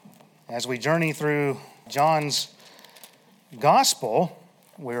As we journey through John's Gospel,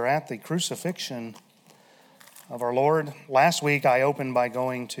 we're at the crucifixion of our Lord. Last week I opened by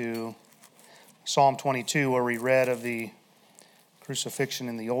going to Psalm 22, where we read of the crucifixion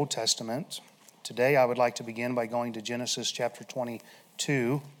in the Old Testament. Today I would like to begin by going to Genesis chapter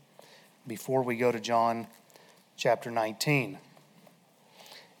 22 before we go to John chapter 19.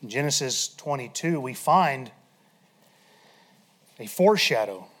 In Genesis 22 we find a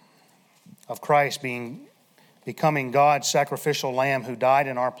foreshadow of Christ becoming God's sacrificial lamb who died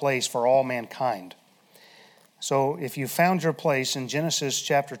in our place for all mankind. So if you found your place in Genesis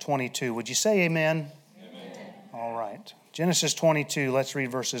chapter 22, would you say amen? Amen. All right. Genesis 22, let's read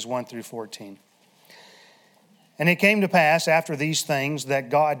verses 1 through 14. And it came to pass after these things that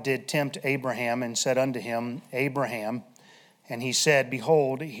God did tempt Abraham and said unto him, Abraham. And he said,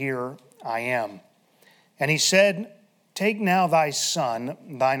 Behold, here I am. And he said, Take now thy son,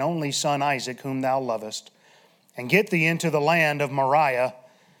 thine only son Isaac, whom thou lovest, and get thee into the land of Moriah,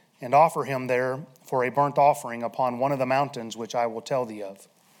 and offer him there for a burnt offering upon one of the mountains which I will tell thee of.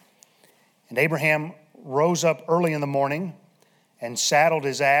 And Abraham rose up early in the morning, and saddled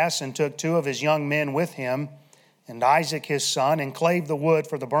his ass, and took two of his young men with him, and Isaac his son, and clave the wood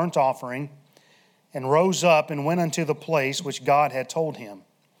for the burnt offering, and rose up and went unto the place which God had told him.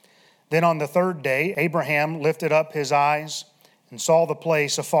 Then on the third day Abraham lifted up his eyes, and saw the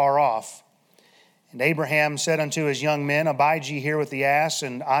place afar off. And Abraham said unto his young men, Abide ye here with the ass,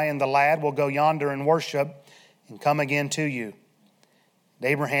 and I and the lad will go yonder and worship, and come again to you. And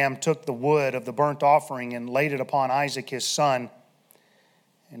Abraham took the wood of the burnt offering, and laid it upon Isaac his son.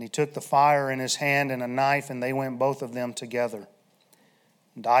 And he took the fire in his hand and a knife, and they went both of them together.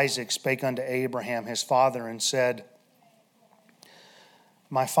 And Isaac spake unto Abraham his father, and said,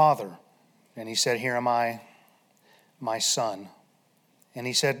 My father. And he said, Here am I, my son. And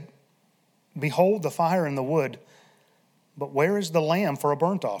he said, Behold the fire and the wood, but where is the lamb for a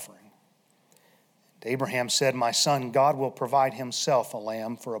burnt offering? And Abraham said, My son, God will provide himself a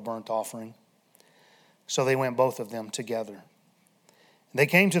lamb for a burnt offering. So they went both of them together. And they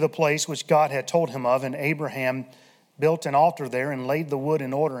came to the place which God had told him of, and Abraham built an altar there, and laid the wood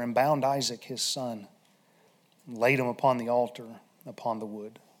in order, and bound Isaac his son, and laid him upon the altar, upon the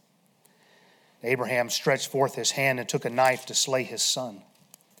wood. Abraham stretched forth his hand, and took a knife to slay his son.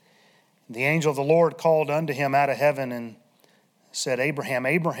 The angel of the Lord called unto him out of heaven, and said, Abraham,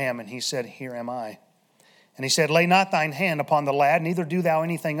 Abraham. And he said, Here am I. And he said, Lay not thine hand upon the lad, neither do thou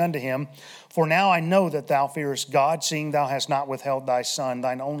anything unto him. For now I know that thou fearest God, seeing thou hast not withheld thy son,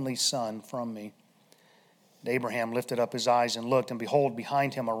 thine only son, from me. And Abraham lifted up his eyes and looked, and behold,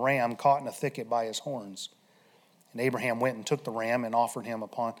 behind him a ram caught in a thicket by his horns. And Abraham went and took the ram, and offered him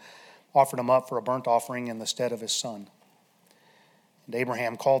up for a burnt offering in the stead of his son. And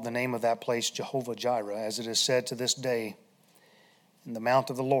Abraham called the name of that place Jehovah Jireh, as it is said to this day, In the mount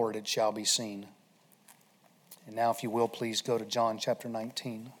of the Lord it shall be seen. And now, if you will, please go to John chapter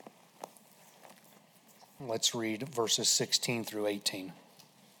 19. Let's read verses 16 through 18.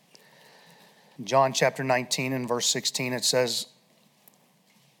 John chapter 19 and verse 16, it says,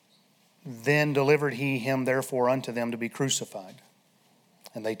 Then delivered he him therefore unto them to be crucified.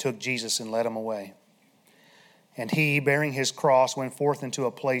 And they took Jesus and led him away. And he, bearing his cross, went forth into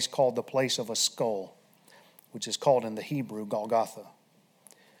a place called the place of a skull, which is called in the Hebrew Golgotha,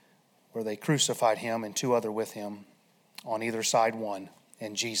 where they crucified him and two other with him, on either side one,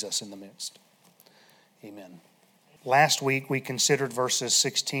 and Jesus in the midst. Amen. Last week we considered verses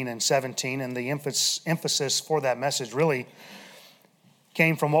 16 and 17, and the emphasis for that message really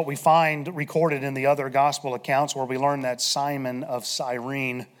came from what we find recorded in the other gospel accounts, where we learn that Simon of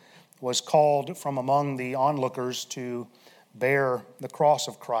Cyrene was called from among the onlookers to bear the cross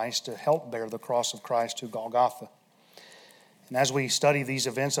of Christ, to help bear the cross of Christ to Golgotha. And as we study these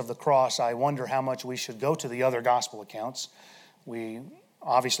events of the cross, I wonder how much we should go to the other gospel accounts. We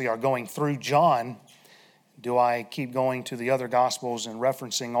obviously are going through John. Do I keep going to the other gospels and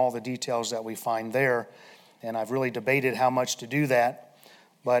referencing all the details that we find there? And I've really debated how much to do that.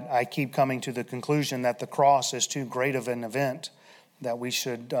 But I keep coming to the conclusion that the cross is too great of an event, that we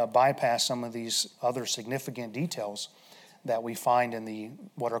should bypass some of these other significant details that we find in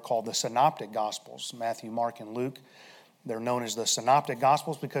what are called the synoptic gospels, Matthew, Mark, and Luke. They're known as the synoptic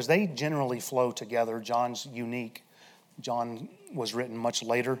gospels because they generally flow together. John's unique. John was written much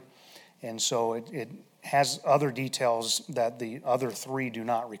later, and so it has other details that the other three do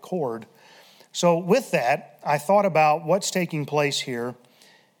not record. So with that, I thought about what's taking place here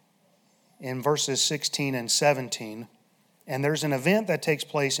in verses 16 and 17. And there's an event that takes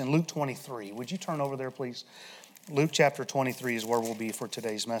place in Luke 23. Would you turn over there, please? Luke chapter 23 is where we'll be for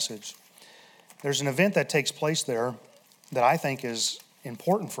today's message. There's an event that takes place there that I think is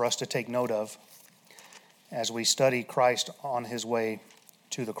important for us to take note of as we study Christ on his way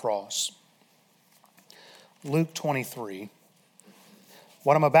to the cross. Luke 23.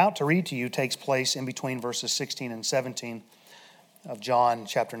 What I'm about to read to you takes place in between verses 16 and 17 of John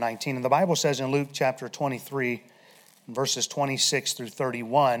chapter 19. And the Bible says in Luke chapter 23, verses 26 through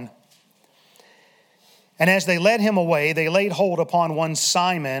 31, "And as they led him away, they laid hold upon one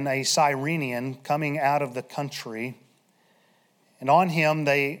Simon, a Cyrenian, coming out of the country. And on him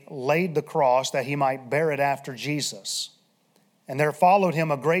they laid the cross that he might bear it after Jesus. And there followed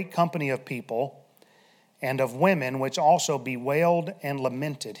him a great company of people and of women, which also bewailed and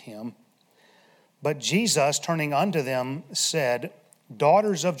lamented him. But Jesus, turning unto them, said,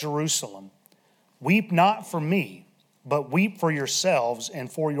 Daughters of Jerusalem, weep not for me, but weep for yourselves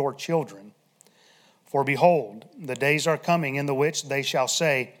and for your children. For behold, the days are coming in the which they shall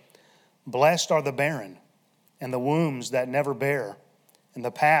say, Blessed are the barren, and the wombs that never bare, and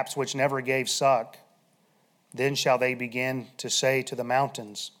the paps which never gave suck. Then shall they begin to say to the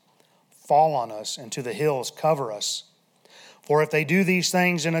mountains, Fall on us, and to the hills cover us. For if they do these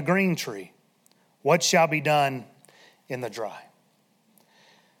things in a green tree, what shall be done in the dry?"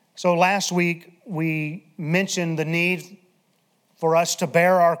 So last week we mentioned the need for us to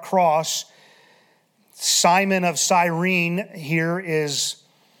bear our cross. Simon of Cyrene here is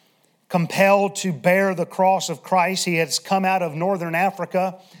compelled to bear the cross of Christ. He has come out of northern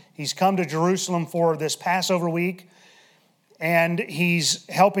Africa. He's come to Jerusalem for this Passover week, and he's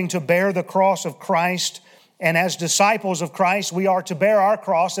helping to bear the cross of Christ. And as disciples of Christ, we are to bear our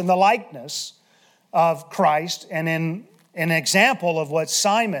cross in the likeness of Christ and in an example of what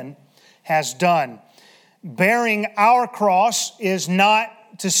Simon has done. Bearing our cross is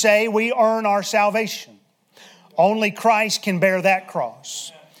not to say we earn our salvation. Only Christ can bear that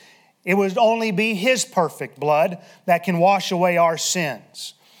cross. It would only be his perfect blood that can wash away our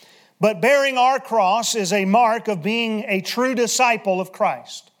sins. But bearing our cross is a mark of being a true disciple of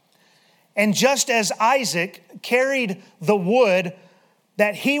Christ. And just as Isaac carried the wood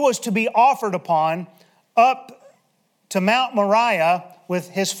that he was to be offered upon up to Mount Moriah with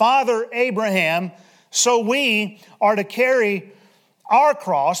his father Abraham, so we are to carry our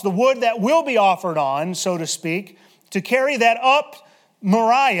cross, the wood that will be offered on, so to speak, to carry that up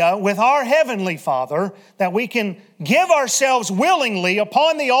Moriah with our Heavenly Father, that we can give ourselves willingly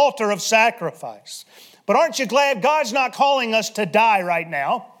upon the altar of sacrifice. But aren't you glad God's not calling us to die right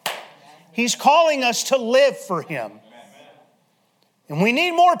now? He's calling us to live for Him. And we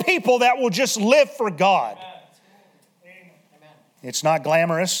need more people that will just live for God. It's not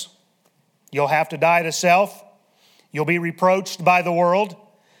glamorous. You'll have to die to self. You'll be reproached by the world.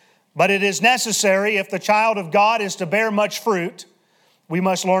 But it is necessary if the child of God is to bear much fruit. We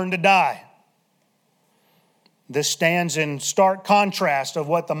must learn to die. This stands in stark contrast of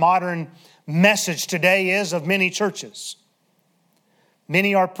what the modern message today is of many churches.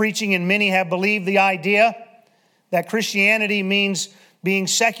 Many are preaching and many have believed the idea that Christianity means being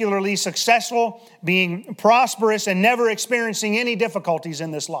secularly successful, being prosperous, and never experiencing any difficulties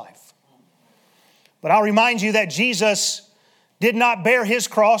in this life. But I'll remind you that Jesus did not bear His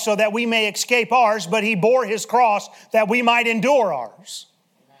cross so that we may escape ours, but He bore His cross that we might endure ours.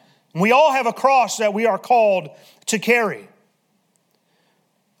 And we all have a cross that we are called to carry.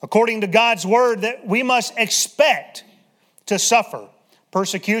 According to God's word, that we must expect to suffer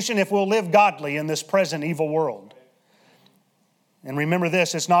persecution if we'll live godly in this present evil world. And remember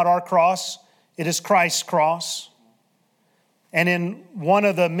this, it's not our cross, it is Christ's cross. And in one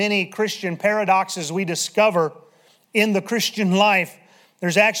of the many Christian paradoxes we discover in the Christian life,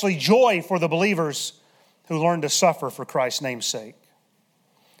 there's actually joy for the believers who learn to suffer for Christ's name's sake.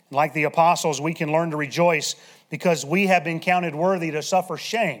 Like the apostles, we can learn to rejoice because we have been counted worthy to suffer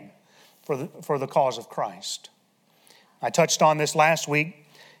shame for the cause of Christ. I touched on this last week.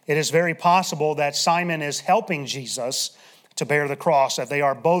 It is very possible that Simon is helping Jesus to bear the cross, that they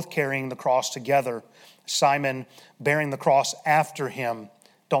are both carrying the cross together. Simon bearing the cross after him.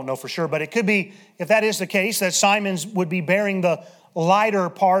 Don't know for sure, but it could be, if that is the case, that Simon would be bearing the lighter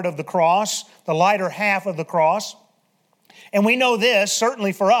part of the cross, the lighter half of the cross. And we know this,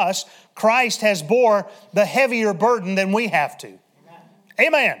 certainly for us, Christ has bore the heavier burden than we have to.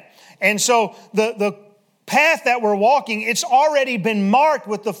 Amen. And so the path that we're walking, it's already been marked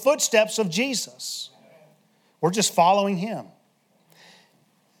with the footsteps of Jesus. We're just following Him.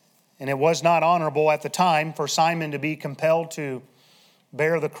 And it was not honorable at the time for Simon to be compelled to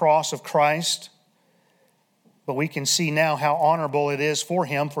bear the cross of Christ. But we can see now how honorable it is for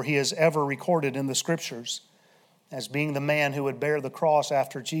him, for he is ever recorded in the Scriptures as being the man who would bear the cross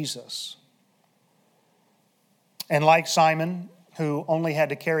after Jesus. And like Simon, who only had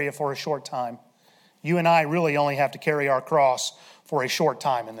to carry it for a short time, you and I really only have to carry our cross for a short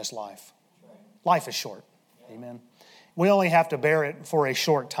time in this life. Life is short. Amen. We only have to bear it for a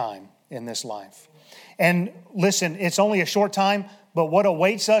short time in this life. And listen, it's only a short time, but what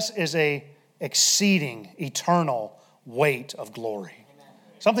awaits us is a exceeding, eternal weight of glory.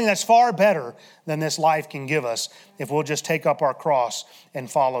 Something that's far better than this life can give us if we'll just take up our cross and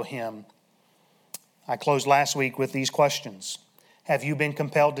follow Him. I closed last week with these questions. Have you been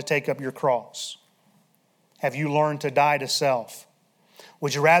compelled to take up your cross? Have you learned to die to self?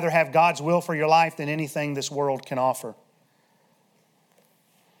 Would you rather have God's will for your life than anything this world can offer?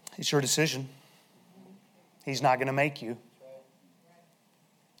 It's your decision. He's not going to make you.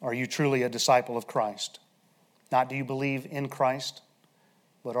 Are you truly a disciple of Christ? Not do you believe in Christ,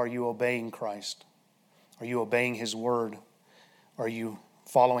 but are you obeying Christ? Are you obeying His word? Are you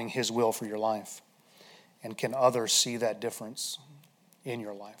following His will for your life? And can others see that difference in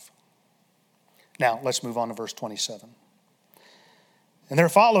your life? Now, let's move on to verse 27. And there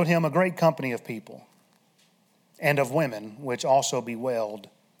followed him a great company of people and of women, which also bewailed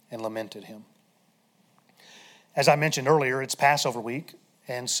and lamented him. As I mentioned earlier, it's Passover week,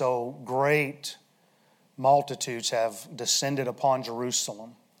 and so great multitudes have descended upon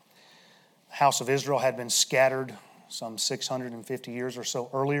Jerusalem. The house of Israel had been scattered some 650 years or so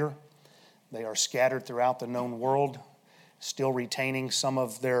earlier. They are scattered throughout the known world, still retaining some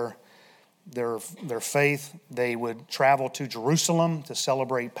of their faith. They would travel to Jerusalem to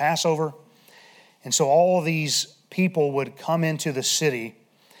celebrate Passover. And so all these people would come into the city.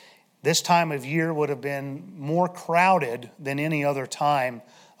 This time of year would have been more crowded than any other time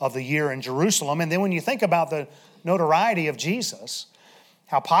of the year in Jerusalem. And then when you think about the notoriety of Jesus,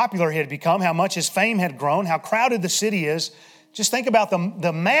 how popular he had become, how much his fame had grown, how crowded the city is, just think about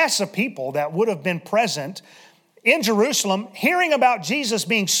the mass of people that would have been present in Jerusalem, hearing about Jesus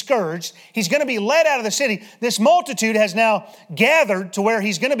being scourged. He's going to be led out of the city. This multitude has now gathered to where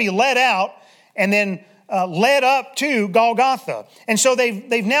he's going to be led out and then led up to Golgotha. And so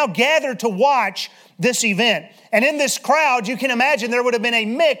they've now gathered to watch this event. And in this crowd, you can imagine there would have been a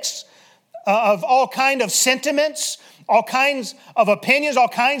mix of all kinds of sentiments, all kinds of opinions, all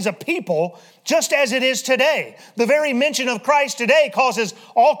kinds of people, just as it is today. The very mention of Christ today causes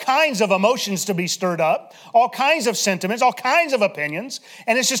all kinds of emotions to be stirred up, all kinds of sentiments, all kinds of opinions.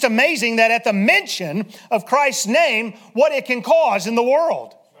 And it's just amazing that at the mention of Christ's name, what it can cause in the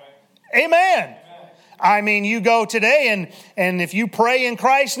world. Right. Amen. I mean, you go today and if you pray in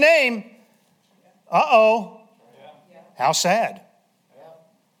Christ's name, how sad.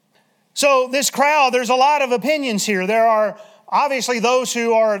 So this crowd, there's a lot of opinions here. There are obviously those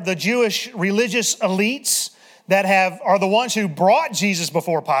who are the Jewish religious elites that are the ones who brought Jesus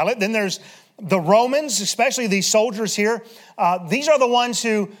before Pilate. Then there's the Romans, especially these soldiers here. These are the ones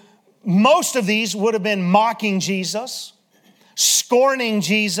who, most of these would have been mocking Jesus, scorning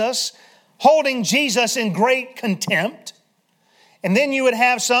Jesus, holding Jesus in great contempt. And then you would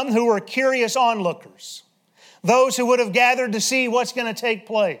have some who were curious onlookers, those who would have gathered to see what's going to take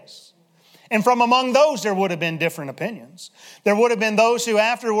place. And from among those, there would have been different opinions. There would have been those who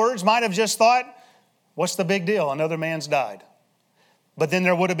afterwards might have just thought, what's the big deal? Another man's died. But then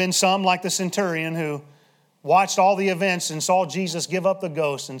there would have been some like the centurion who watched all the events and saw Jesus give up the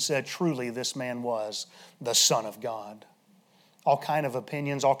ghost and said, truly, this man was the Son of God. All kind of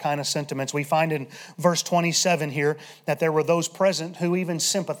opinions, all kind of sentiments. We find in verse 27 here that there were those present who even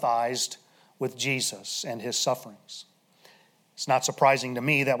sympathized with Jesus and his sufferings. It's not surprising to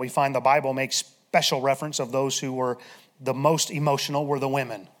me that we find the Bible makes special reference of those who were the most emotional were the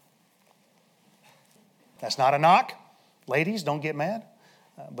women. That's not a knock. Ladies, don't get mad.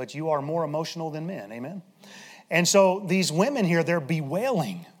 But you are more emotional than men. Amen. And so these women here, they're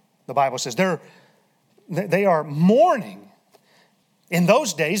bewailing. The Bible says they are mourning. In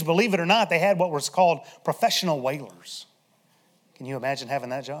those days, believe it or not, they had what was called professional wailers. Can you imagine having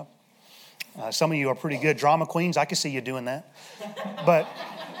that job? Some of you are pretty good drama queens. I can see you doing that. But,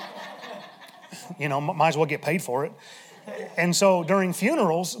 might as well get paid for it. And so during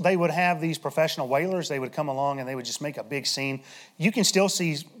funerals, they would have these professional wailers. They would come along and they would just make a big scene. You can still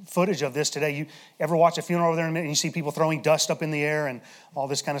see footage of this today. You ever watch a funeral over there and you see people throwing dust up in the air and all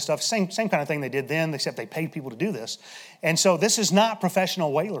this kind of stuff? Same kind of thing they did then, except they paid people to do this. And so this is not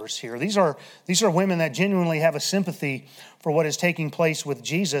professional wailers here. These are women that genuinely have a sympathy for what is taking place with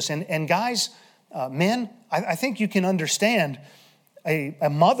Jesus. And guys, men, I think you can understand a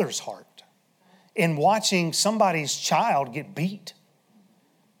mother's heart in watching somebody's child get beat,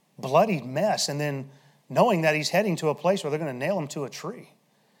 bloodied mess, and then knowing that he's heading to a place where they're going to nail him to a tree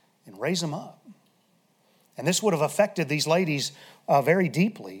and raise him up. And this would have affected these ladies very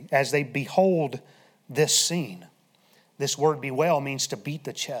deeply as they behold this scene. This word bewail means to beat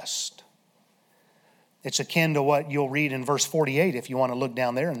the chest. It's akin to what you'll read in verse 48 if you want to look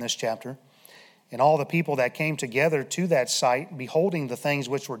down there in this chapter. And all the people that came together to that sight, beholding the things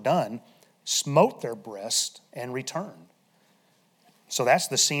which were done, smote their breast and returned. So that's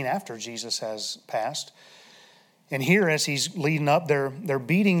the scene after Jesus has passed. And here as he's leading up, they're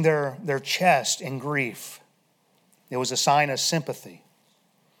beating their chest in grief. It was a sign of sympathy.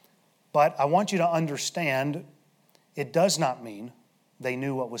 But I want you to understand, it does not mean they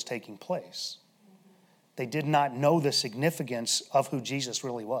knew what was taking place. They did not know the significance of who Jesus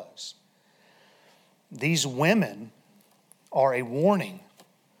really was. These women are a warning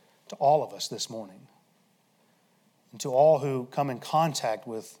to all of us this morning, and to all who come in contact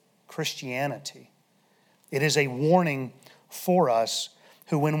with Christianity. It is a warning for us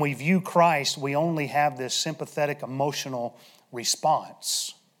who, when we view Christ, we only have this sympathetic, emotional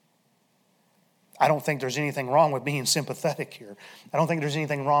response. I don't think there's anything wrong with being sympathetic here. I don't think there's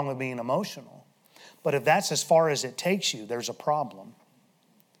anything wrong with being emotional. But if that's as far as it takes you, there's a problem.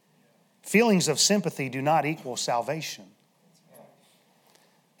 Feelings of sympathy do not equal salvation.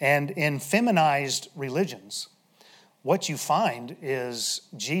 And in feminized religions, what you find is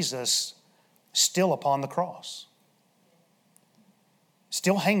Jesus still upon the cross,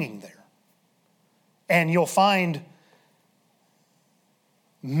 still hanging there. And you'll find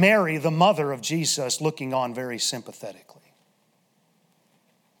Mary, the mother of Jesus, looking on very sympathetically.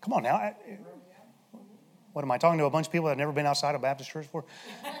 Come on now. What am I talking to? A bunch of people that have never been outside a Baptist church before?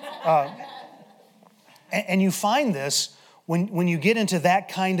 And you find this when you get into that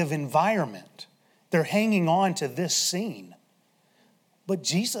kind of environment. They're hanging on to this scene. But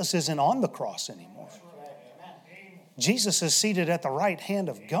Jesus isn't on the cross anymore. Jesus is seated at the right hand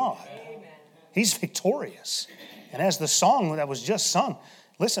of God. He's victorious. And as the song that was just sung,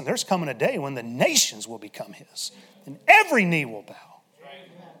 listen, there's coming a day when the nations will become His. And every knee will bow.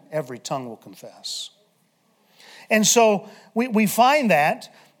 Every tongue will confess. And so we find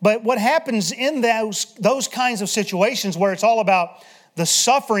that. But what happens in those kinds of situations where it's all about the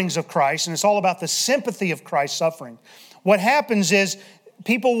sufferings of Christ and it's all about the sympathy of Christ's suffering, what happens is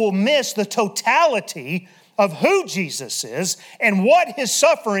people will miss the totality of who Jesus is and what His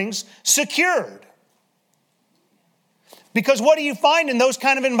sufferings secured. Because what do you find in those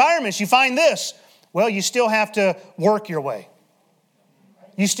kind of environments? You find this. Well, you still have to work your way.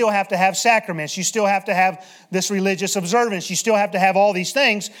 You still have to have sacraments. You still have to have this religious observance. You still have to have all these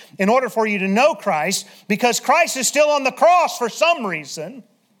things in order for you to know Christ, because Christ is still on the cross for some reason.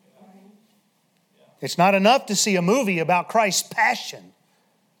 It's not enough to see a movie about Christ's passion.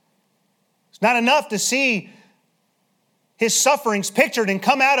 It's not enough to see His sufferings pictured and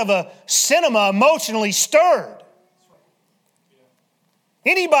come out of a cinema emotionally stirred.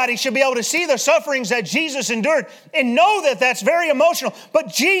 Anybody should be able to see the sufferings that Jesus endured and know that that's very emotional.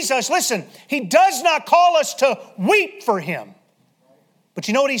 But Jesus, listen, He does not call us to weep for Him. But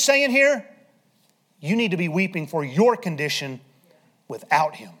you know what He's saying here? You need to be weeping for your condition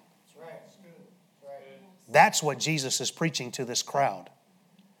without Him. That's what Jesus is preaching to this crowd.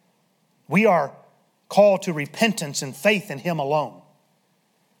 We are called to repentance and faith in Him alone.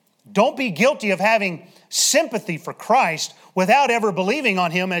 Don't be guilty of having sympathy for Christ without ever believing on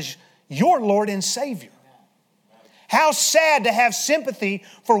Him as your Lord and Savior. How sad to have sympathy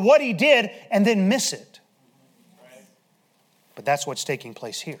for what He did and then miss it. But that's what's taking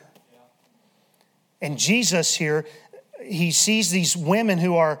place here. And Jesus here, He sees these women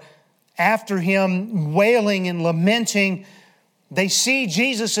who are after Him, wailing and lamenting. They see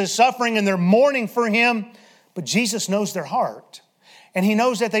Jesus' suffering and they're mourning for Him, but Jesus knows their heart. And He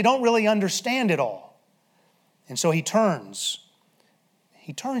knows that they don't really understand it all. And so He turns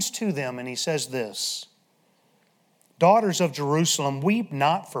to them and He says this: "Daughters of Jerusalem, weep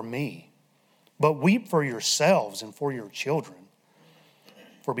not for me, but weep for yourselves and for your children.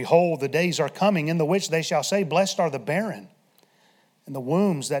 For behold, the days are coming in the which they shall say, Blessed are the barren, and the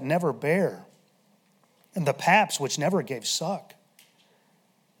wombs that never bare, and the paps which never gave suck.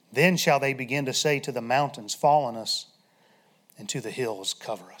 Then shall they begin to say to the mountains, Fall on us, and to the hills,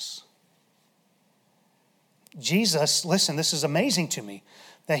 cover us." Jesus, listen, this is amazing to me,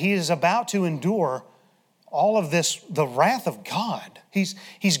 that He is about to endure all of this, the wrath of God.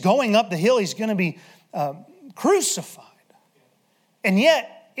 He's going up the hill. He's going to be crucified. And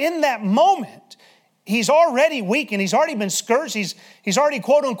yet, in that moment, he's already weak and he's already been scourged. He's already,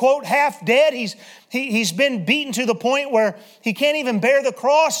 quote unquote, half dead. He's been beaten to the point where he can't even bear the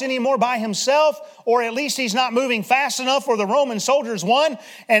cross anymore by himself, or at least he's not moving fast enough for the Roman soldiers won.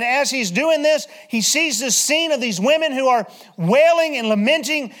 And as he's doing this, he sees this scene of these women who are wailing and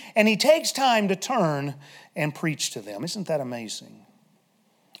lamenting, and he takes time to turn and preach to them. Isn't that amazing?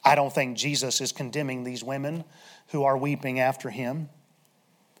 I don't think Jesus is condemning these women who are weeping after him.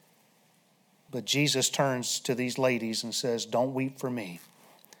 But Jesus turns to these ladies and says, don't weep for me.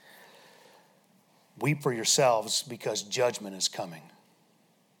 Weep for yourselves, because judgment is coming.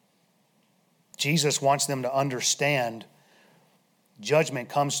 Jesus wants them to understand judgment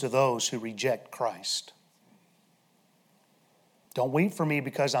comes to those who reject Christ. Don't weep for me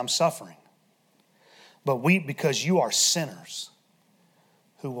because I'm suffering, but weep because you are sinners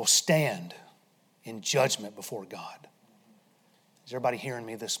who will stand in judgment before God. Is everybody hearing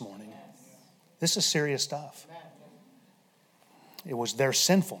me this morning? This is serious stuff. It was their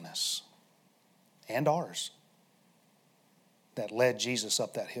sinfulness and ours that led Jesus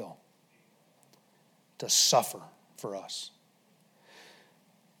up that hill to suffer for us.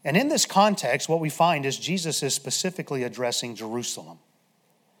 And in this context, what we find is Jesus is specifically addressing Jerusalem.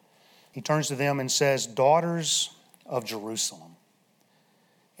 He turns to them and says, daughters of Jerusalem.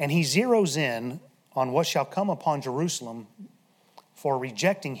 And he zeroes in on what shall come upon Jerusalem for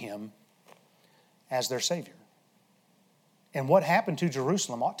rejecting him as their Savior. And what happened to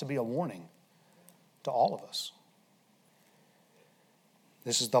Jerusalem ought to be a warning to all of us.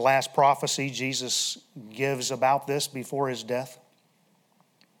 This is the last prophecy Jesus gives about this before his death.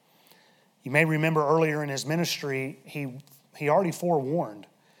 You may remember earlier in his ministry, he already forewarned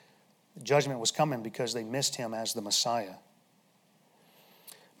judgment was coming because they missed him as the Messiah.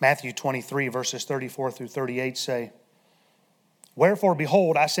 Matthew 23, verses 34 through 38 say, wherefore,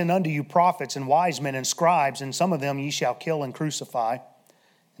 behold, I send unto you prophets and wise men and scribes, and some of them ye shall kill and crucify,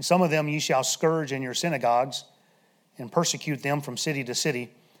 and some of them ye shall scourge in your synagogues, and persecute them from city to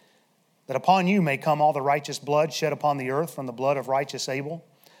city, that upon you may come all the righteous blood shed upon the earth, from the blood of righteous Abel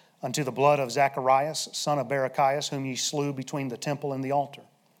unto the blood of Zacharias, son of Barachias, whom ye slew between the temple and the altar.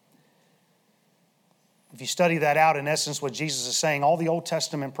 If you study that out, in essence, what Jesus is saying, all the Old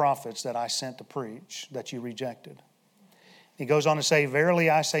Testament prophets that I sent to preach, that you rejected. He goes on to say, verily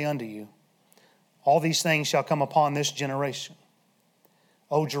I say unto you, all these things shall come upon this generation.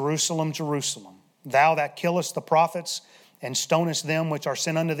 O Jerusalem, Jerusalem, thou that killest the prophets and stonest them which are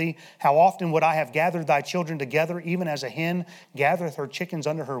sent unto thee, how often would I have gathered thy children together, even as a hen gathereth her chickens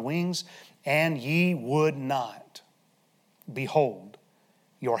under her wings, and ye would not. Behold,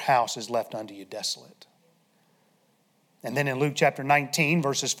 your house is left unto you desolate. And then in Luke chapter 19,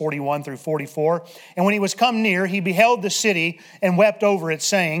 verses 41 through 44, and when he was come near, he beheld the city and wept over it,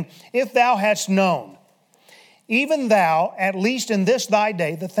 saying, if thou hadst known, even thou, at least in this thy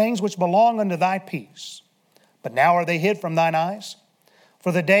day, the things which belong unto thy peace. But now are they hid from thine eyes?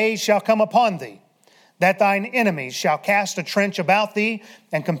 For the days shall come upon thee, that thine enemies shall cast a trench about thee,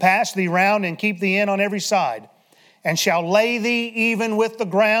 and compass thee round, and keep thee in on every side, and shall lay thee even with the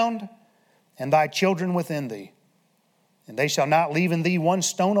ground, and thy children within thee. And they shall not leave in thee one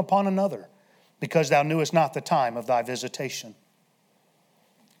stone upon another, because thou knewest not the time of thy visitation.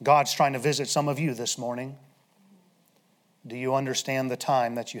 God's trying to visit some of you this morning. Do you understand the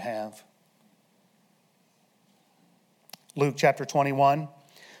time that you have? Luke chapter 21,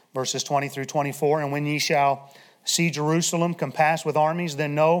 verses 20 through 24. And when ye shall see Jerusalem compassed with armies,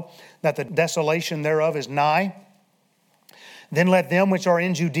 then know that the desolation thereof is nigh. Then let them which are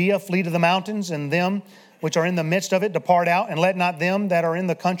in Judea flee to the mountains, and them which are in the midst of it depart out, and let not them that are in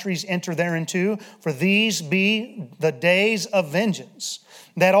the countries enter thereinto, for these be the days of vengeance,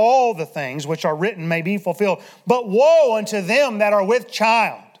 that all the things which are written may be fulfilled. But woe unto them that are with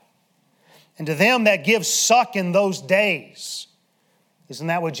child, and to them that give suck in those days. Isn't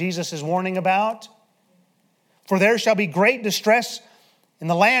that what Jesus is warning about? For there shall be great distress in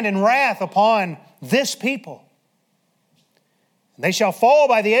the land, and wrath upon this people. They shall fall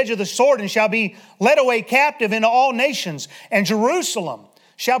by the edge of the sword, and shall be led away captive into all nations. And Jerusalem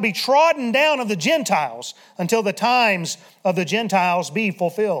shall be trodden down of the Gentiles, until the times of the Gentiles be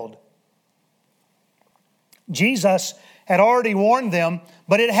fulfilled. Jesus had already warned them,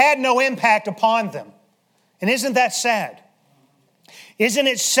 but it had no impact upon them. And isn't that sad? Isn't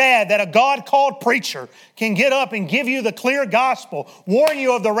it sad that a God-called preacher can get up and give you the clear gospel, warn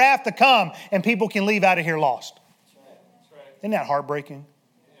you of the wrath to come, and people can leave out of here lost? Isn't that heartbreaking?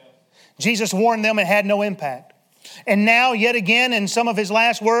 Yeah. Jesus warned them and had no impact. And now, yet again, in some of his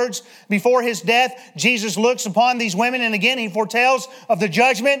last words before his death, Jesus looks upon these women, and again he foretells of the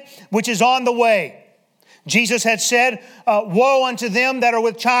judgment which is on the way. Jesus had said, woe unto them that are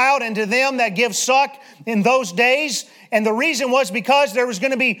with child and to them that give suck in those days. And the reason was because there was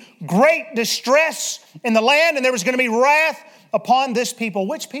going to be great distress in the land and there was going to be wrath upon this people.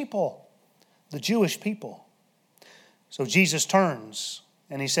 Which people? The Jewish people. So Jesus turns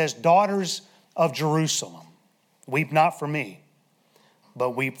and he says, daughters of Jerusalem, weep not for me,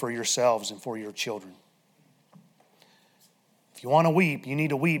 but weep for yourselves and for your children. If you want to weep, you need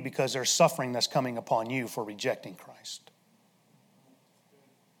to weep because there's suffering that's coming upon you for rejecting Christ.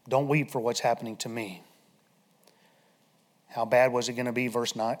 Don't weep for what's happening to me. How bad was it going to be?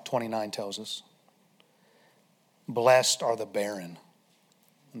 Verse 29 tells us. Blessed are the barren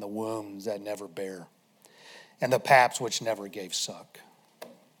and the wombs that never bear and the paps which never gave suck.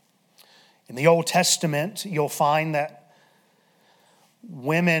 In the Old Testament, you'll find that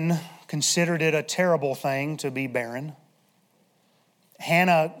women considered it a terrible thing to be barren.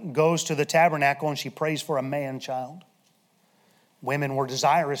 Hannah goes to the tabernacle and she prays for a man child. Women were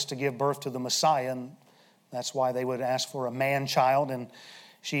desirous to give birth to the Messiah, and that's why they would ask for a man child. And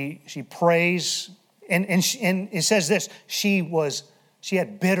she prays, and it says this, she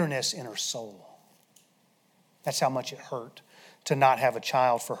had bitterness in her soul. That's how much it hurt to not have a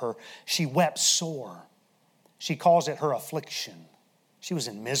child for her. She wept sore. She calls it her affliction. She was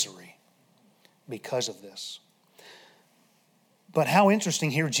in misery because of this. But how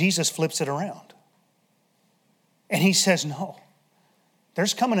interesting here, Jesus flips it around. And he says, no,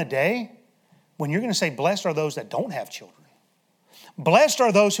 there's coming a day when you're going to say, blessed are those that don't have children. Blessed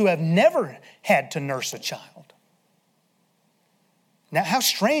are those who have never had to nurse a child. Now, how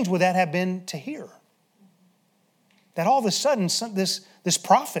strange would that have been to hear? That all of a sudden, this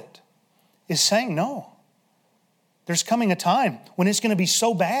prophet is saying, no, there's coming a time when it's going to be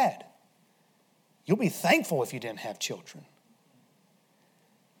so bad. You'll be thankful if you didn't have children.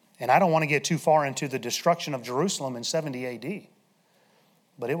 And I don't want to get too far into the destruction of Jerusalem in 70 AD.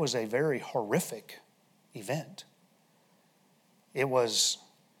 But it was a very horrific event. It was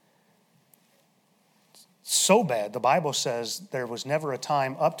so bad. The Bible says there was never a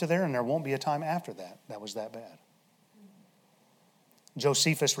time up to there and there won't be a time after that was that bad.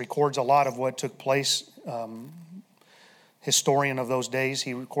 Josephus records a lot of what took place. Historian of those days,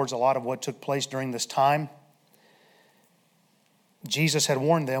 he records a lot of what took place during this time. Jesus had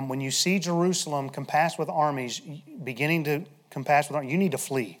warned them, when you see Jerusalem compassed with armies, beginning to compass with armies, you need to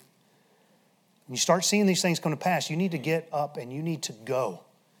flee. When you start seeing these things come to pass, you need to get up and you need to go.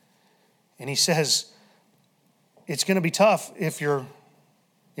 And he says, it's going to be tough if you're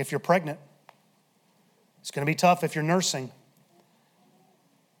pregnant. It's going to be tough if you're nursing.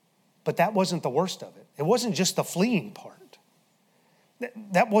 But that wasn't the worst of it. It wasn't just the fleeing part.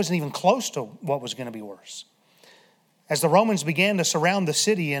 That wasn't even close to what was going to be worse. As the Romans began to surround the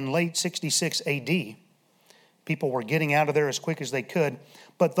city in late 66 AD, people were getting out of there as quick as they could.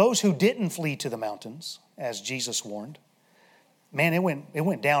 But those who didn't flee to the mountains, as Jesus warned, man, it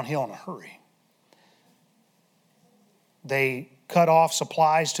went downhill in a hurry. They cut off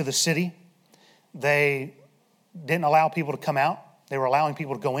supplies to the city. They didn't allow people to come out. They were allowing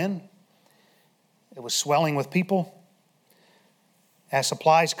people to go in. It was swelling with people. As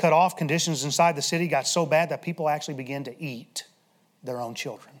supplies cut off, conditions inside the city got so bad that people actually began to eat their own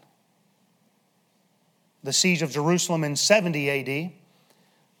children. The siege of Jerusalem in 70 AD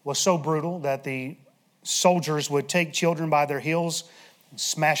was so brutal that the soldiers would take children by their heels and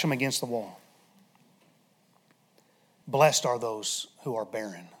smash them against the wall. Blessed are those who are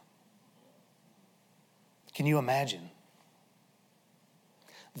barren. Can you imagine?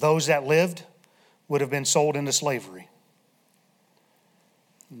 Those that lived would have been sold into slavery.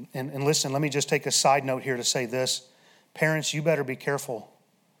 And listen, let me just take a side note here to say this. Parents, you better be careful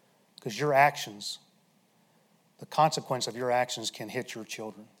because your actions, the consequence of your actions can hit your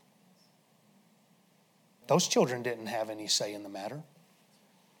children. Those children didn't have any say in the matter.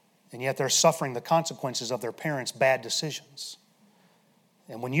 And yet they're suffering the consequences of their parents' bad decisions.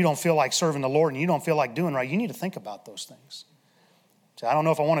 And when you don't feel like serving the Lord and you don't feel like doing right, you need to think about those things. Say, I don't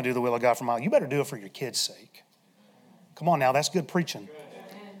know if I want to do the will of God for my life. You better do it for your kids' sake. Come on now, that's good preaching.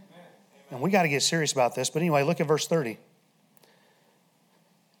 And we got to get serious about this. But anyway, look at verse 30.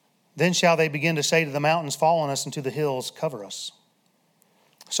 Then shall they begin to say to the mountains, fall on us, and to the hills, cover us.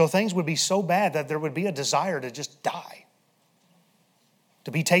 So things would be so bad that there would be a desire to just die,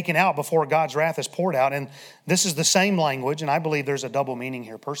 to be taken out before God's wrath is poured out. And this is the same language, and I believe there's a double meaning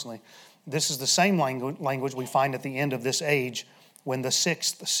here personally. This is the same language we find at the end of this age when the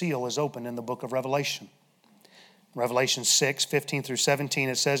sixth seal is opened in the book of Revelation. Revelation 6, 15 through 17,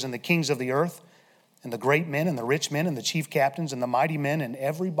 it says, and the kings of the earth, and the great men, and the rich men, and the chief captains, and the mighty men, and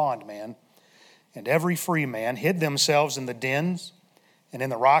every bondman, and every free man hid themselves in the dens and in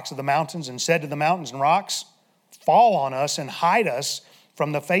the rocks of the mountains, and said to the mountains and rocks, fall on us and hide us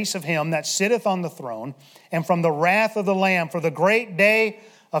from the face of him that sitteth on the throne and from the wrath of the Lamb. For the great day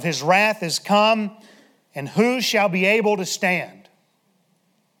of his wrath is come, and who shall be able to stand?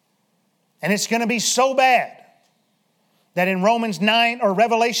 And it's going to be so bad that in Revelation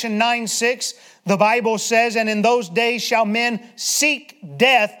 9:6, the Bible says, and in those days shall men seek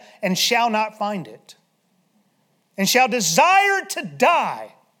death and shall not find it, and shall desire to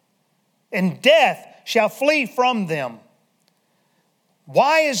die, and death shall flee from them.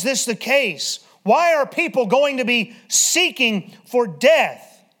 Why is this the case? Why are people going to be seeking for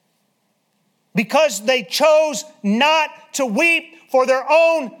death? Because they chose not to weep for their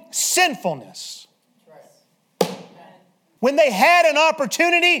own sinfulness. When they had an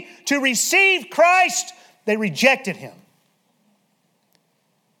opportunity to receive Christ, they rejected Him.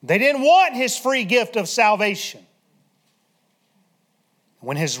 They didn't want His free gift of salvation.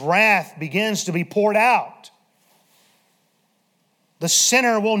 When His wrath begins to be poured out, the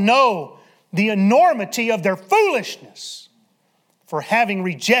sinner will know the enormity of their foolishness for having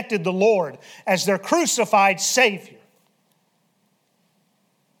rejected the Lord as their crucified Savior.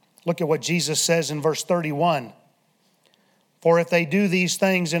 Look at what Jesus says in verse 31. For if they do these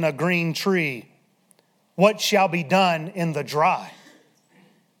things in a green tree, what shall be done in the dry?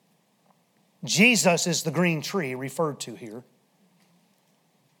 Jesus is the green tree referred to here.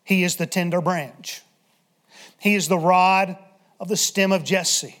 He is the tender branch. He is the rod of the stem of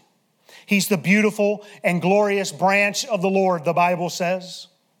Jesse. He's the beautiful and glorious branch of the Lord, the Bible says.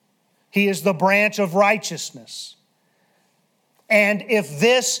 He is the branch of righteousness. And if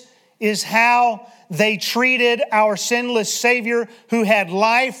this is how they treated our sinless Savior who had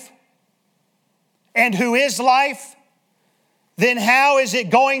life and who is life, then how is it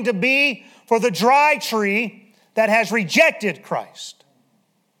going to be for the dry tree that has rejected Christ?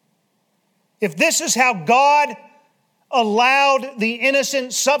 If this is how God allowed the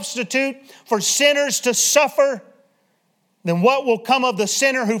innocent substitute for sinners to suffer, then what will come of the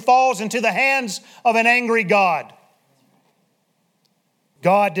sinner who falls into the hands of an angry God?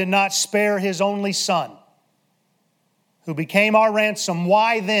 God did not spare His only Son, who became our ransom.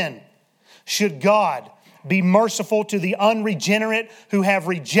 Why then should God be merciful to the unregenerate who have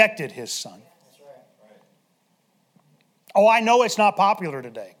rejected His Son? Oh, I know it's not popular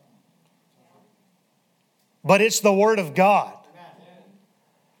today, but it's the Word of God.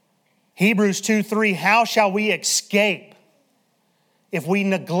 Hebrews 2:3, how shall we escape if we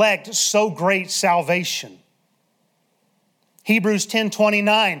neglect so great salvation? Hebrews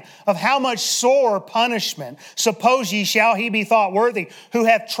 10:29, of how much sore punishment, suppose ye, shall he be thought worthy, who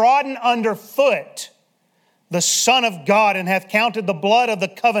hath trodden under foot the Son of God, and hath counted the blood of the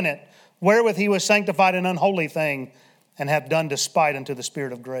covenant, wherewith he was sanctified an unholy thing, and hath done despite unto the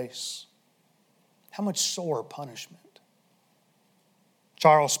Spirit of grace. How much sore punishment.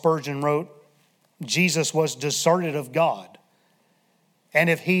 Charles Spurgeon wrote, Jesus was deserted of God. And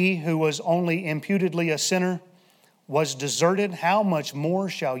if he who was only imputedly a sinner was deserted, how much more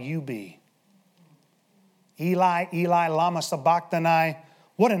shall you be? Eli, Eli, lama sabachthani.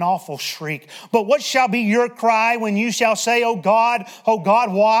 What an awful shriek. But what shall be your cry when you shall say, O God,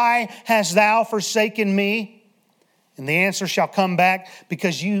 why hast thou forsaken me? And the answer shall come back,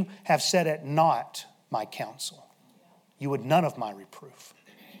 because you have set at naught my counsel. You would none of my reproof.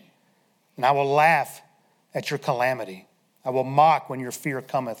 And I will laugh at your calamity. I will mock when your fear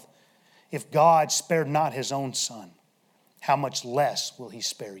cometh. If God spared not His own Son, how much less will He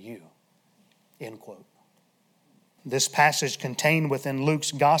spare you? End quote. This passage contained within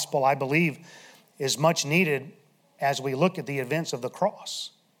Luke's gospel, I believe, is much needed as we look at the events of the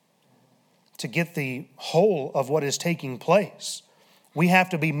cross. To get the whole of what is taking place, we have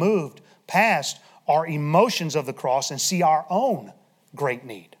to be moved past our emotions of the cross and see our own great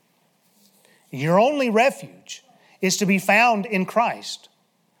need. Your only refuge is to be found in Christ.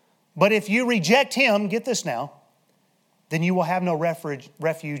 But if you reject Him, get this now, then you will have no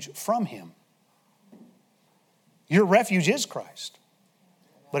refuge from Him. Your refuge is Christ.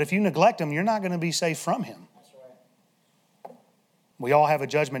 But if you neglect Him, you're not going to be safe from Him. We all have a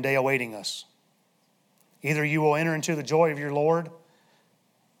judgment day awaiting us. Either you will enter into the joy of your Lord,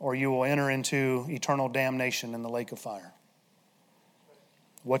 or you will enter into eternal damnation in the lake of fire.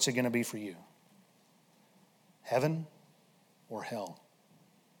 What's it going to be for you? Heaven or hell?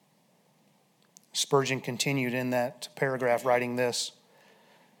 Spurgeon continued in that paragraph writing this.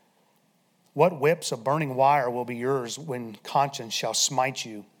 What whips of burning wire will be yours when conscience shall smite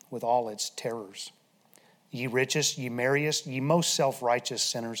you with all its terrors? Ye richest, ye merriest, ye most self-righteous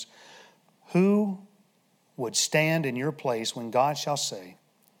sinners, Who would stand in your place when God shall say,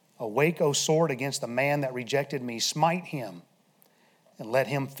 awake, O sword, against the man that rejected me. Smite him, and let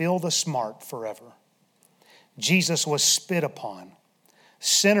him feel the smart forever. Jesus was spit upon.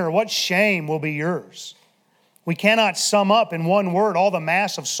 Sinner, what shame will be yours? We cannot sum up in one word all the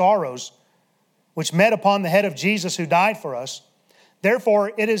mass of sorrows which met upon the head of Jesus who died for us.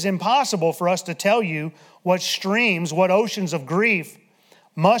 Therefore, it is impossible for us to tell you what streams, what oceans of grief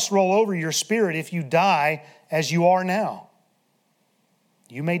must roll over your spirit if you die as you are now.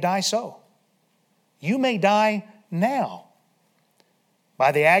 You may die so. You may die now.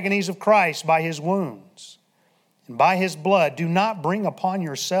 By the agonies of Christ, by his wounds, and by his blood, do not bring upon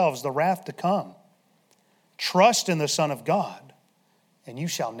yourselves the wrath to come. Trust in the Son of God, and you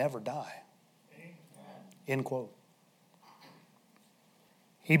shall never die. End quote.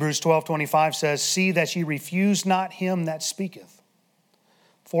 Hebrews 12:25 says, see that ye refuse not him that speaketh.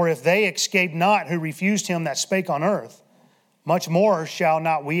 For if they escape not who refused him that spake on earth, much more shall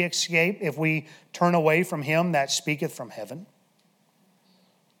not we escape if we turn away from him that speaketh from heaven.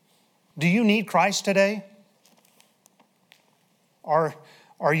 Do you need Christ today? Are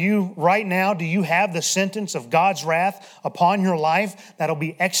you right now, do you have the sentence of God's wrath upon your life that'll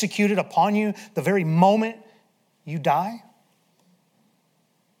be executed upon you the very moment you die?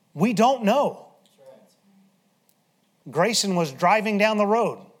 We don't know. Grayson was driving down the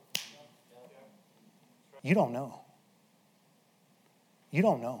road. You don't know. You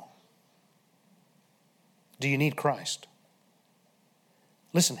don't know. Do you need Christ?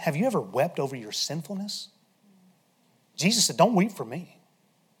 Listen, have you ever wept over your sinfulness? Jesus said, don't weep for me.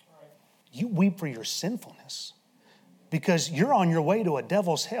 You weep for your sinfulness because you're on your way to a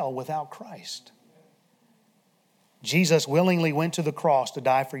devil's hell without Christ. Jesus willingly went to the cross to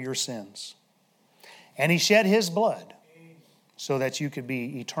die for your sins. And he shed his blood so that you could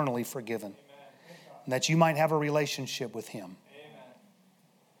be eternally forgiven. And that you might have a relationship with him.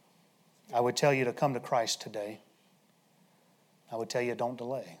 I would tell you to come to Christ today. I would tell you don't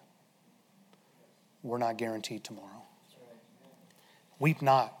delay. We're not guaranteed tomorrow. Weep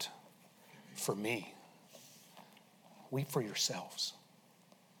not for me. Weep for yourselves.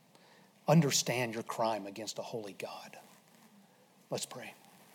 Understand your crime against a holy God. Let's pray.